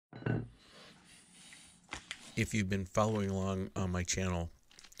If you've been following along on my channel,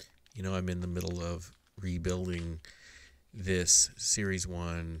 you know I'm in the middle of rebuilding this Series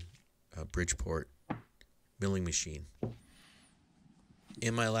 1 Bridgeport milling machine.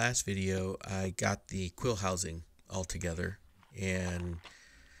 In my last video, I got the quill housing all together and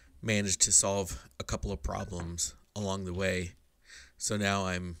managed to solve a couple of problems along the way. So now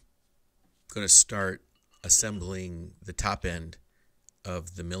I'm going to start assembling the top end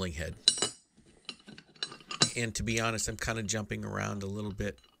of the milling head. And to be honest, I'm kind of jumping around a little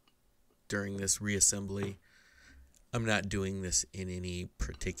bit during this reassembly. I'm not doing this in any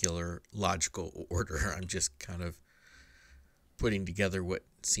particular logical order. I'm just kind of putting together what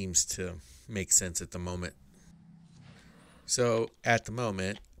seems to make sense at the moment. So at the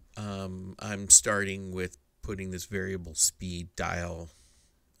moment, I'm starting with putting this variable speed dial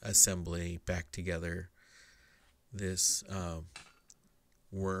assembly back together. This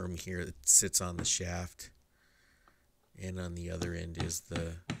worm here that sits on the shaft, and on the other end is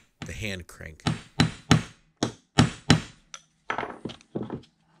the hand crank.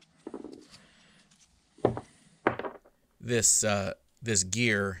 This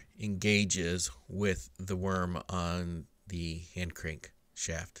gear engages with the worm on the hand crank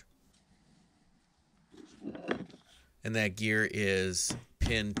shaft, and that gear is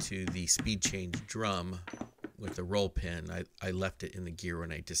pinned to the speed change drum with a roll pin. I left it in the gear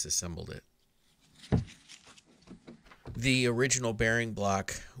when I disassembled it. The original bearing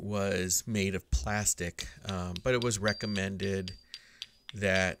block was made of plastic, but it was recommended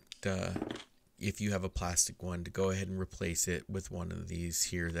that if you have a plastic one, to go ahead and replace it with one of these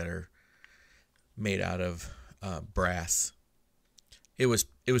here that are made out of brass. It was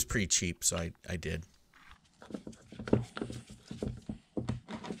pretty cheap, so I did.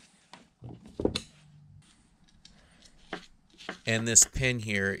 And this pin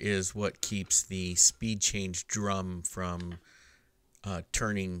here is what keeps the speed change drum from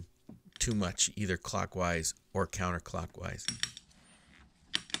turning too much, either clockwise or counterclockwise.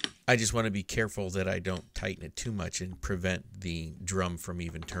 I just want to be careful that I don't tighten it too much and prevent the drum from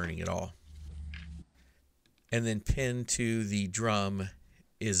even turning at all. And then pinned to the drum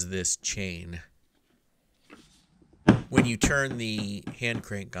is this chain. When you turn the hand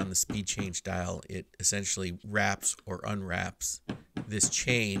crank on the speed change dial, it essentially wraps or unwraps this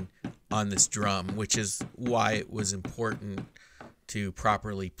chain on this drum, which is why it was important to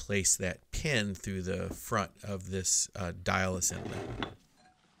properly place that pin through the front of this dial assembly.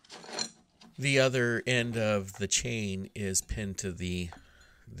 The other end of the chain is pinned to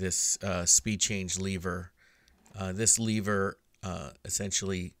this speed change lever. This lever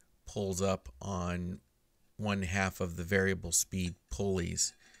essentially pulls up on one half of the variable speed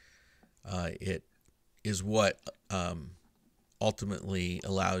pulleys. It is what ultimately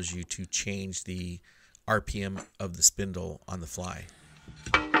allows you to change the RPM of the spindle on the fly.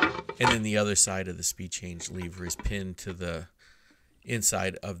 And then the other side of the speed change lever is pinned to the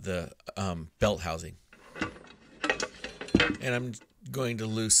inside of the belt housing. And I'm going to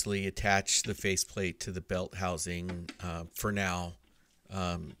loosely attach the faceplate to the belt housing for now,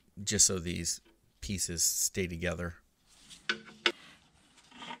 just so these pieces stay together.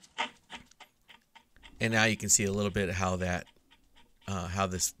 And now you can see a little bit how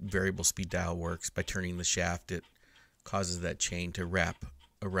this variable speed dial works. By turning the shaft, it causes that chain to wrap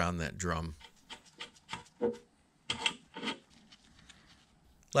around that drum.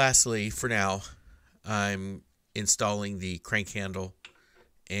 Lastly, for now, I'm installing the crank handle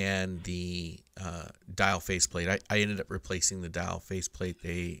and the dial faceplate. I ended up replacing the dial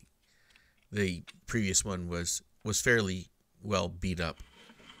faceplate. The previous one was fairly well beat up.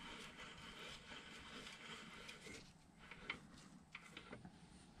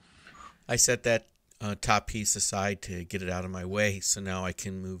 I set that top piece aside to get it out of my way, so now I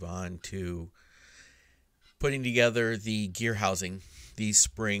can move on to putting together the gear housing. These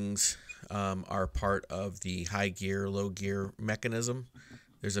springs are part of the high gear, low gear mechanism.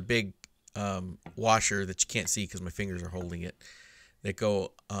 There's a big washer that you can't see because my fingers are holding it, that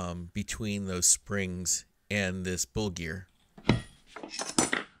go between those springs and this bull gear.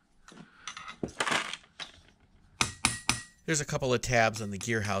 There's a couple of tabs on the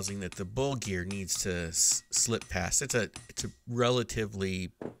gear housing that the bull gear needs to slip past. It's a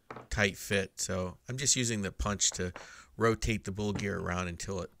relatively tight fit, so I'm just using the punch to rotate the bull gear around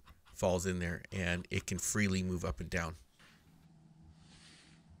until it falls in there and it can freely move up and down.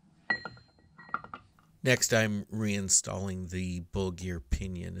 Next, I'm reinstalling the bull gear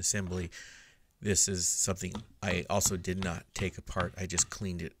pinion assembly. This is something I also did not take apart. I just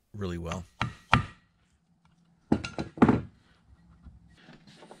cleaned it really well.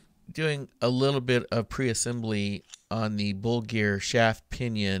 doing a little bit of pre-assembly on the bull gear shaft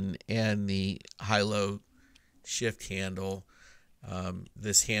pinion and the high-low shift handle.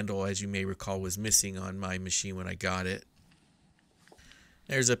 This handle, as you may recall, was missing on my machine when I got it.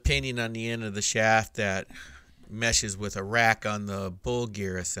 There's a pinion on the end of the shaft that meshes with a rack on the bull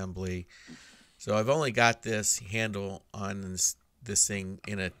gear assembly. So I've only got this handle on this thing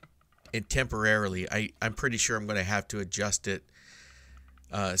temporarily. I'm pretty sure I'm going to have to adjust it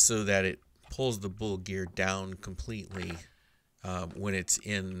so that it pulls the bull gear down completely when it's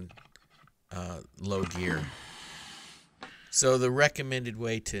in low gear. So the recommended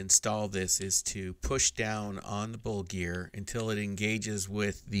way to install this is to push down on the bull gear until it engages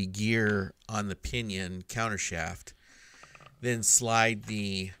with the gear on the pinion countershaft. Then slide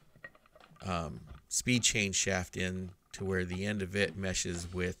the speed change shaft in to where the end of it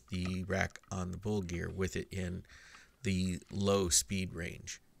meshes with the rack on the bull gear with it in the low speed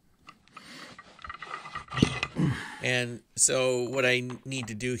range. And so what I need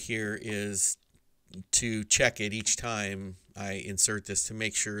to do here is to check it each time I insert this to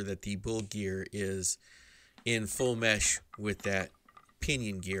make sure that the bull gear is in full mesh with that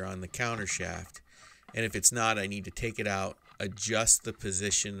pinion gear on the countershaft. And if it's not, I need to take it out, adjust the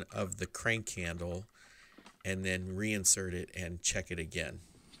position of the crank handle, and then reinsert it and check it again.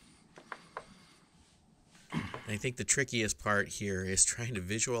 And I think the trickiest part here is trying to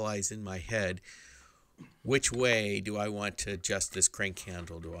visualize in my head which way do I want to adjust this crank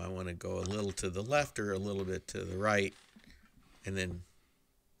handle. Do I want to go a little to the left or a little bit to the right? And then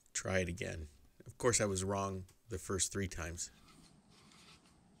try it again. Of course, I was wrong the first 3 times.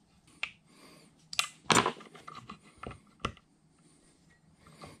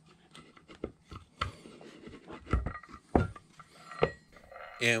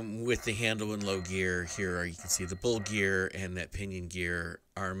 And with the handle in low gear, here you can see the bull gear and that pinion gear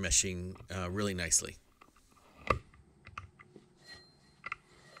are meshing really nicely.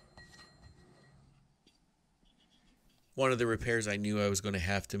 One of the repairs I knew I was going to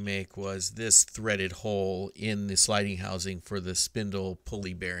have to make was this threaded hole in the sliding housing for the spindle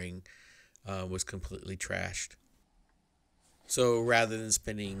pulley bearing was completely trashed. So rather than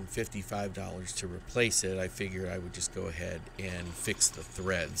spending $55 to replace it, I figured I would just go ahead and fix the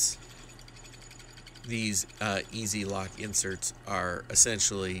threads. These easy lock inserts are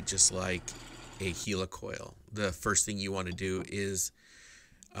essentially just like a helicoil. The first thing you want to do is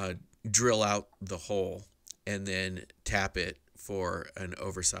drill out the hole and then tap it for an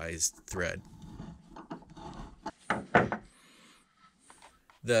oversized thread.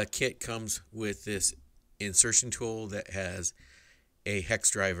 The kit comes with this insertion tool that has a hex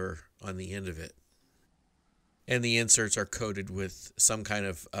driver on the end of it. And the inserts are coated with some kind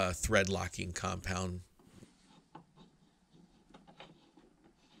of thread locking compound.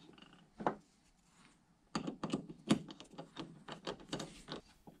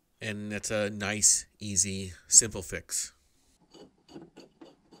 And that's a nice, easy, simple fix.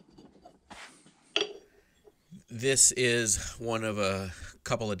 This is one of a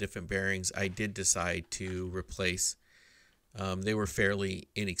couple of different bearings I did decide to replace. They were fairly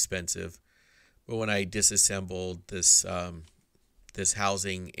inexpensive, but when I disassembled this this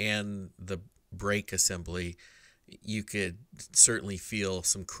housing and the brake assembly, you could certainly feel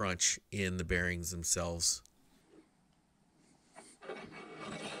some crunch in the bearings themselves.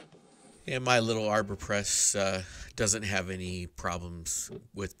 And my little arbor press doesn't have any problems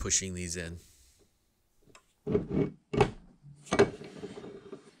with pushing these in.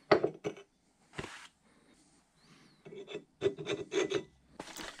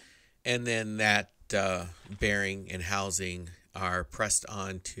 And then that bearing and housing are pressed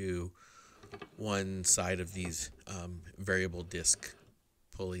onto one side of these variable disc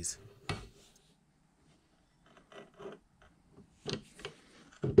pulleys.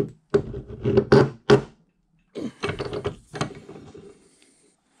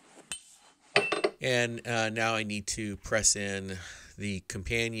 And now I need to press in the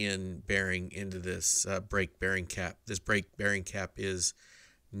companion bearing into this brake bearing cap. This brake bearing cap is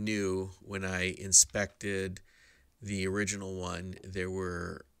new. When I inspected the original one, there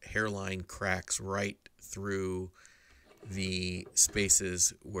were hairline cracks right through the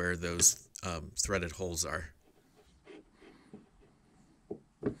spaces where those threaded holes are.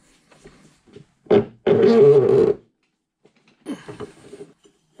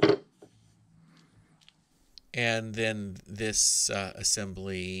 And then this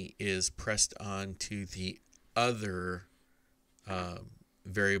assembly is pressed onto the other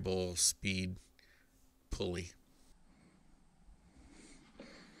variable speed pulley.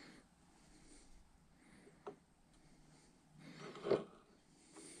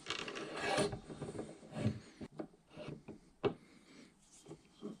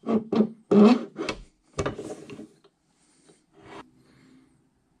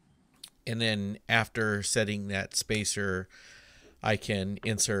 And then after setting that spacer, I can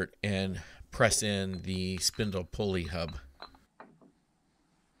insert and press in the spindle pulley hub.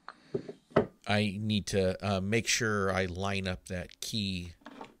 I need to make sure I line up that key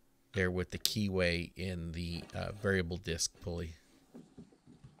there with the keyway in the variable disc pulley.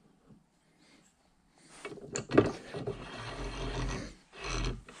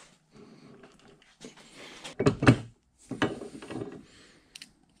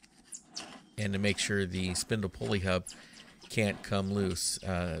 And to make sure the spindle pulley hub can't come loose,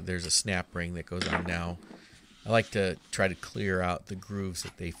 there's a snap ring that goes on now. I like to try to clear out the grooves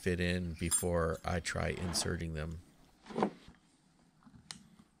that they fit in before I try inserting them.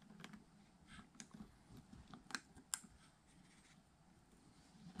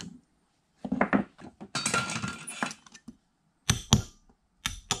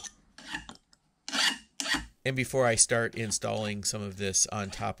 And before I start installing some of this on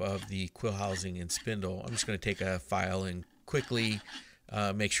top of the quill housing and spindle, I'm just going to take a file and quickly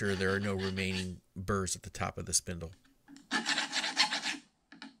make sure there are no remaining burrs at the top of the spindle.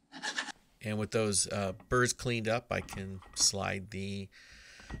 And with those burrs cleaned up, I can slide the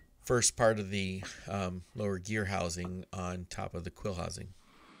first part of the lower gear housing on top of the quill housing.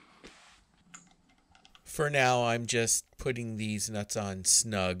 For now, I'm just putting these nuts on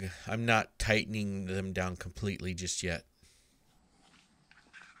snug. I'm not tightening them down completely just yet.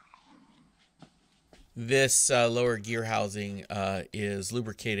 This lower gear housing is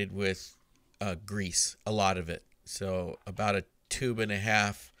lubricated with grease, a lot of it. So about a tube and a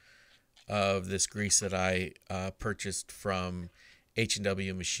half of this grease that I purchased from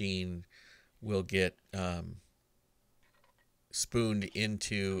H&W Machine will get spooned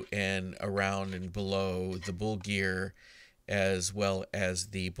into and around and below the bull gear, as well as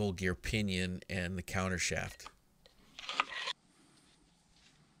the bull gear pinion and the counter shaft.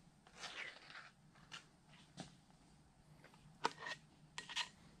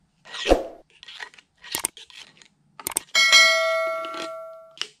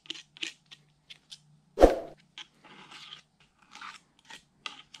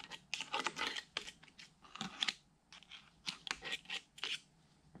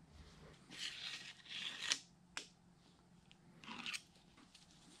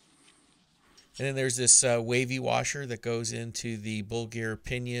 And then there's this wavy washer that goes into the bull gear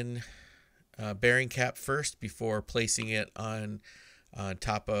pinion bearing cap first before placing it on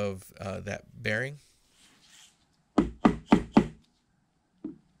top of that bearing.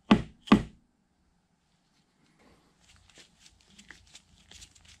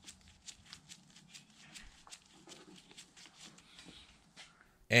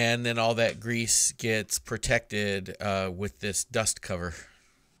 And then all that grease gets protected with this dust cover.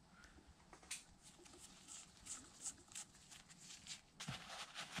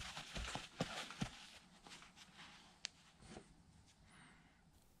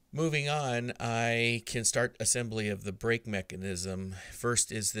 Moving on, I can start assembly of the brake mechanism. First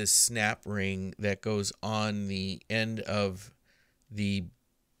is this snap ring that goes on the end of the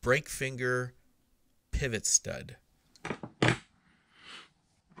brake finger pivot stud.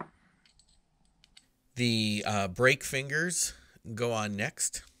 The brake fingers go on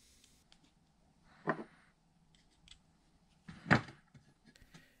next.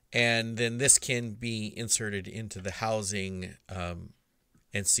 And then this can be inserted into the housing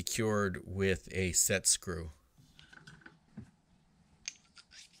and secured with a set screw.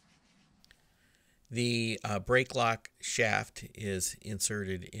 The brake lock shaft is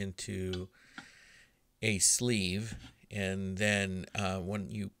inserted into a sleeve, and then when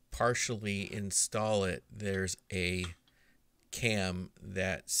you partially install it, there's a cam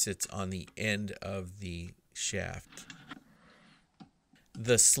that sits on the end of the shaft.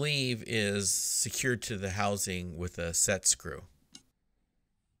 The sleeve is secured to the housing with a set screw.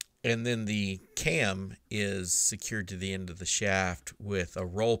 And then the cam is secured to the end of the shaft with a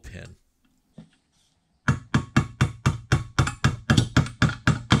roll pin.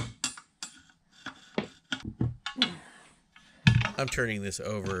 I'm turning this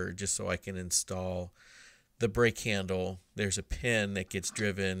over just so I can install the brake handle. There's a pin that gets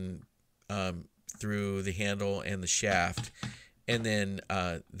driven through the handle and the shaft, and then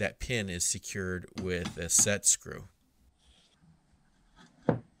that pin is secured with a set screw.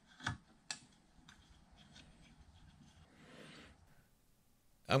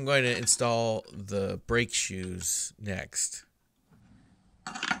 I'm going to install the brake shoes next.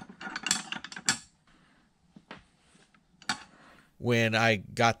 When I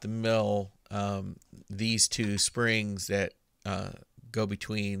got the mill, these two springs that go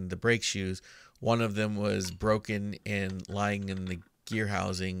between the brake shoes, one of them was broken and lying in the gear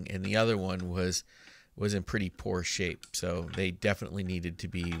housing, and the other one was in pretty poor shape, so they definitely needed to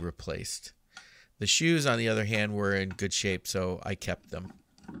be replaced. The shoes, on the other hand, were in good shape, so I kept them.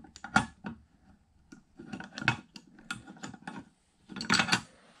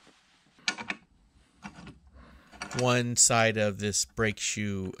 One side of this brake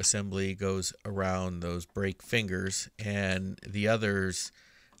shoe assembly goes around those brake fingers, and the others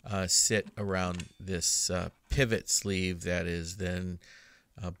sit around this pivot sleeve that is then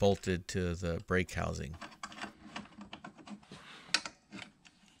bolted to the brake housing.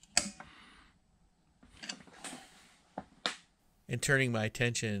 And turning my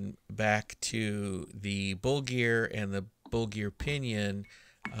attention back to the bull gear and the bull gear pinion,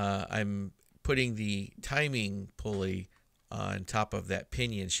 I'm putting the timing pulley on top of that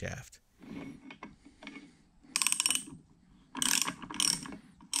pinion shaft.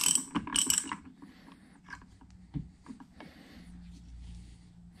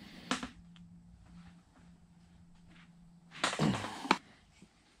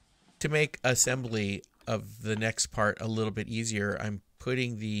 To make assembly of the next part a little bit easier, I'm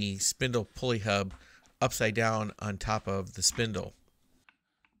putting the spindle pulley hub upside down on top of the spindle.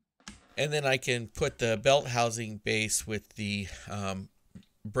 And then I can put the belt housing base with the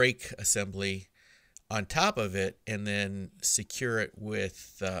brake assembly on top of it, and then secure it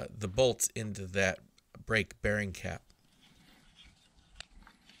with the bolts into that brake bearing cap.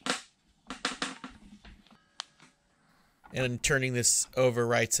 And turning this over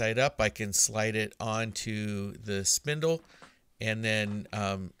right side up, I can slide it onto the spindle and then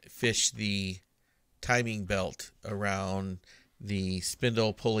fish the timing belt around the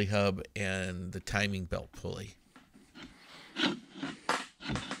spindle pulley hub and the timing belt pulley.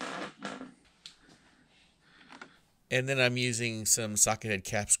 And then I'm using some socket head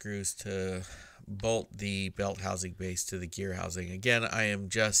cap screws to bolt the belt housing base to the gear housing. Again, I am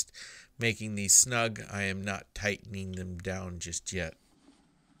just making these snug. I am not tightening them down just yet.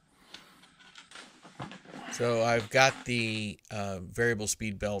 So I've got the variable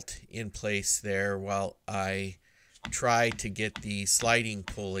speed belt in place there while I try to get the sliding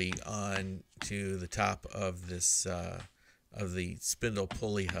pulley on to the top of this of the spindle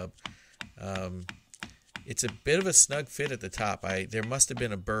pulley hub. It's a bit of a snug fit at the top. There must have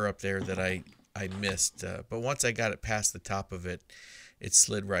been a burr up there that I missed, but once I got it past the top of it, it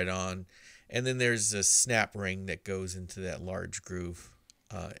slid right on. And then there's a snap ring that goes into that large groove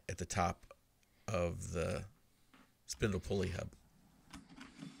at the top of the spindle pulley hub.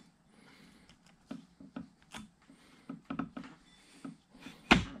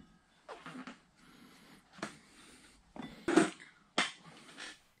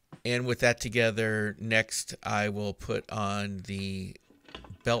 And with that together, next I will put on the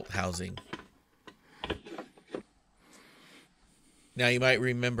belt housing. Now you might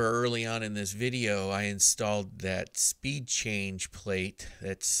remember early on in this video I installed that speed change plate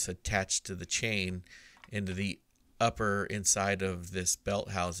that's attached to the chain into the upper inside of this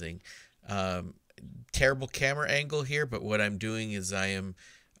belt housing. Terrible camera angle here, but what I'm doing is I am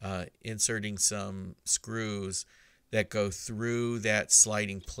inserting some screws that go through that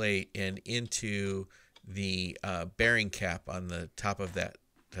sliding plate and into the bearing cap on the top of that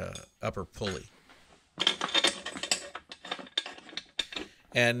upper pulley.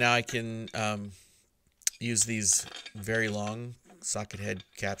 And now I can use these very long socket head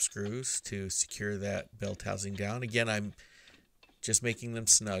cap screws to secure that belt housing down. Again, I'm just making them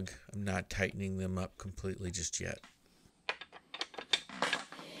snug. I'm not tightening them up completely just yet.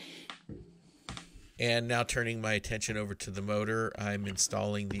 And now turning my attention over to the motor, I'm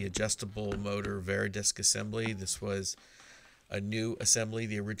installing the adjustable motor Varadisc assembly. This was a new assembly.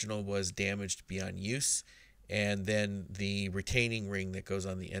 The original was damaged beyond use. And then the retaining ring that goes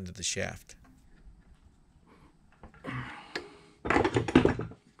on the end of the shaft.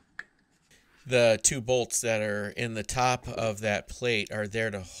 The two bolts that are in the top of that plate are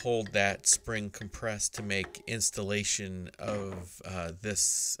there to hold that spring compress to make installation of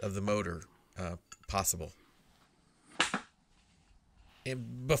the motor possible.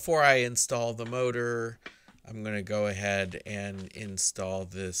 And before I install the motor, I'm going to go ahead and install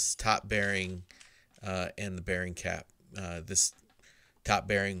this top bearing and the bearing cap. This top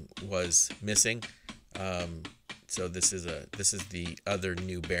bearing was missing, so this is the other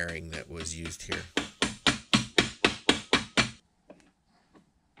new bearing that was used here.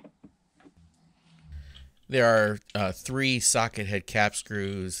 There are 3 socket head cap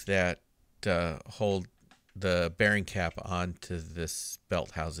screws that hold the bearing cap onto this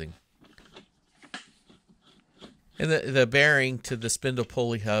belt housing. And the bearing to the spindle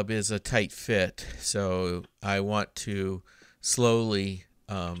pulley hub is a tight fit, so I want to slowly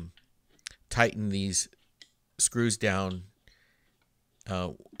tighten these screws down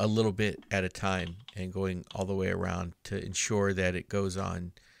a little bit at a time and going all the way around to ensure that it goes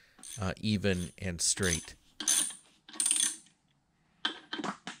on even and straight.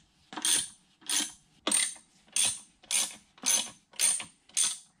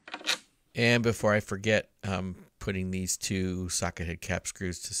 And before I forget, putting these two socket head cap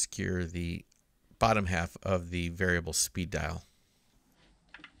screws to secure the bottom half of the variable speed dial.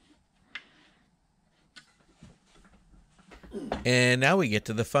 And now we get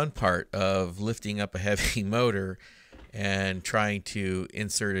to the fun part of lifting up a heavy motor and trying to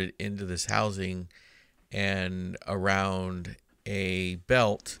insert it into this housing and around a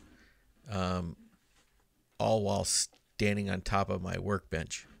belt, all while standing on top of my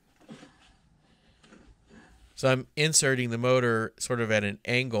workbench. So I'm inserting the motor sort of at an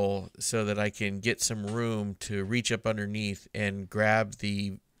angle so that I can get some room to reach up underneath and grab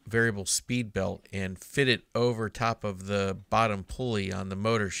the variable speed belt and fit it over top of the bottom pulley on the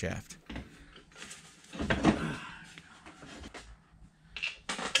motor shaft.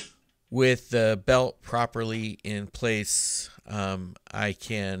 With the belt properly in place, I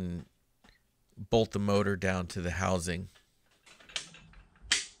can bolt the motor down to the housing.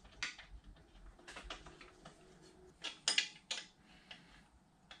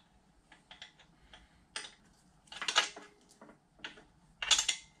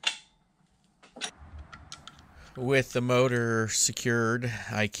 With the motor secured,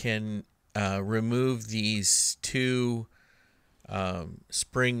 I can remove these two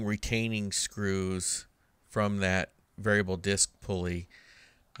spring retaining screws from that variable disc pulley.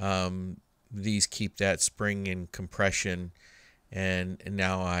 These keep that spring in compression, and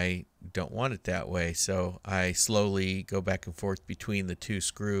now I don't want it that way, so I slowly go back and forth between the two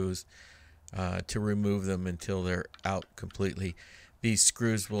screws to remove them until they're out completely. These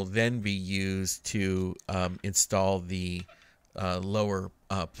screws will then be used to install the lower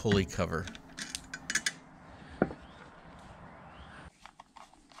pulley cover.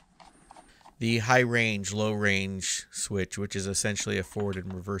 The high range, low range switch, which is essentially a forward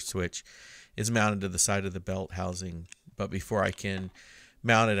and reverse switch, is mounted to the side of the belt housing. But before I can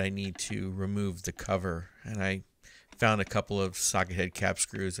mount it, I need to remove the cover. And I found a couple of socket head cap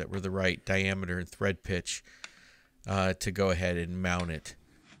screws that were the right diameter and thread pitch to go ahead and mount it.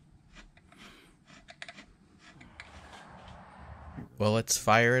 Well, let's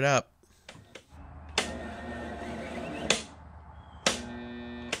fire it up.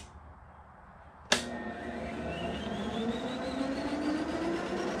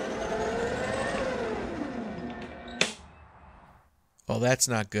 Well, that's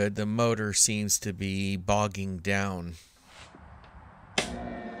not good. The motor seems to be bogging down.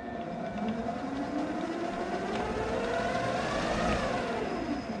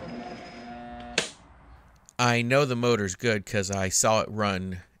 I know the motor's good because I saw it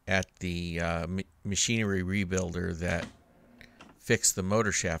run at the machinery rebuilder that fixed the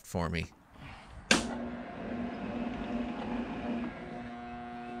motor shaft for me.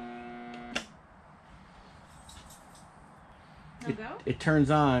 It turns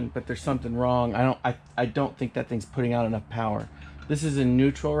on, but there's something wrong. I don't think that thing's putting out enough power. This is in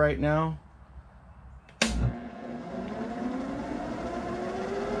neutral right now.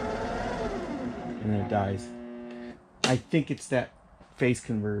 And then it dies. I think it's that phase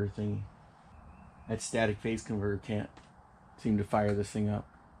converter thing. That static phase converter can't seem to fire this thing up.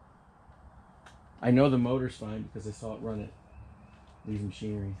 I know the motor's fine because I saw it run at Lee's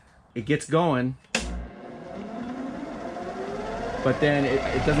machinery. It gets going, but then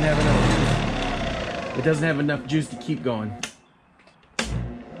it doesn't have enough juice. It doesn't have enough juice to keep going.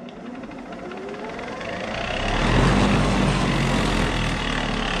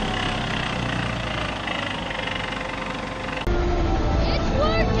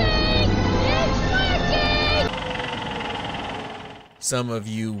 Some of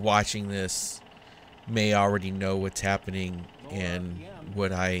you watching this may already know what's happening, and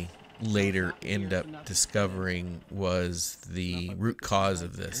what I later end up discovering was the root cause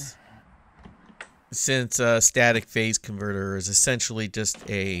of this. Since a static phase converter is essentially just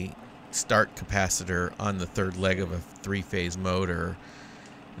a start capacitor on the third leg of a three-phase motor,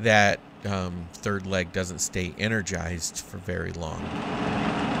 that third leg doesn't stay energized for very long.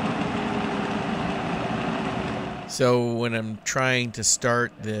 So when I'm trying to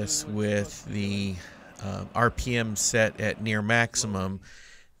start this with the RPM set at near maximum,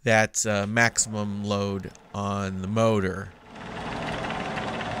 that's maximum load on the motor.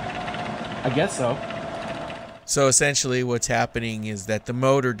 I guess so. So essentially what's happening is that the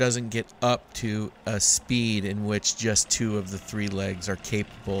motor doesn't get up to a speed in which just 2 of the 3 legs are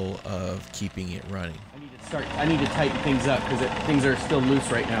capable of keeping it running. I need to tighten things up because things are still loose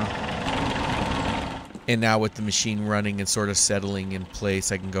right now. And now with the machine running and sort of settling in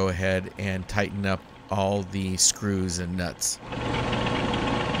place, I can go ahead and tighten up all the screws and nuts.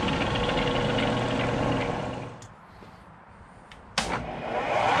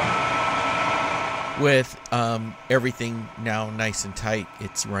 With everything now nice and tight,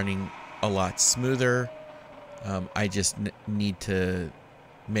 it's running a lot smoother. I just need to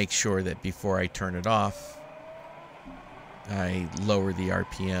make sure that before I turn it off, I lower the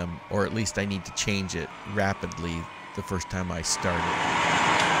RPM, or at least I need to change it rapidly the first time I start it.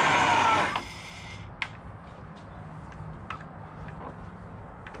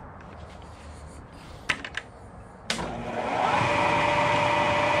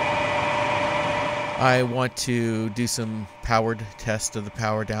 I want to do some powered test of the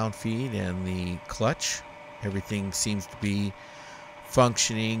power down feed and the clutch. Everything seems to be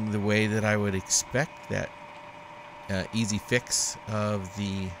functioning the way that I would expect. That easy fix of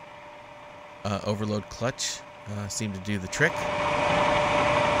the overload clutch seemed to do the trick.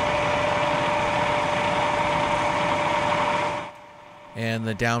 And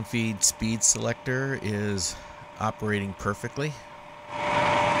the downfeed speed selector is operating perfectly.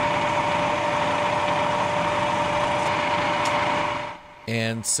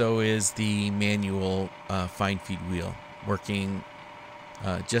 And so is the manual fine feed wheel, working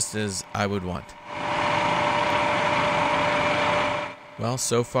just as I would want. Well,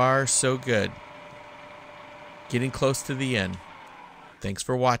 so far, so good. Getting close to the end. Thanks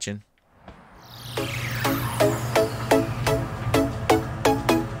for watching.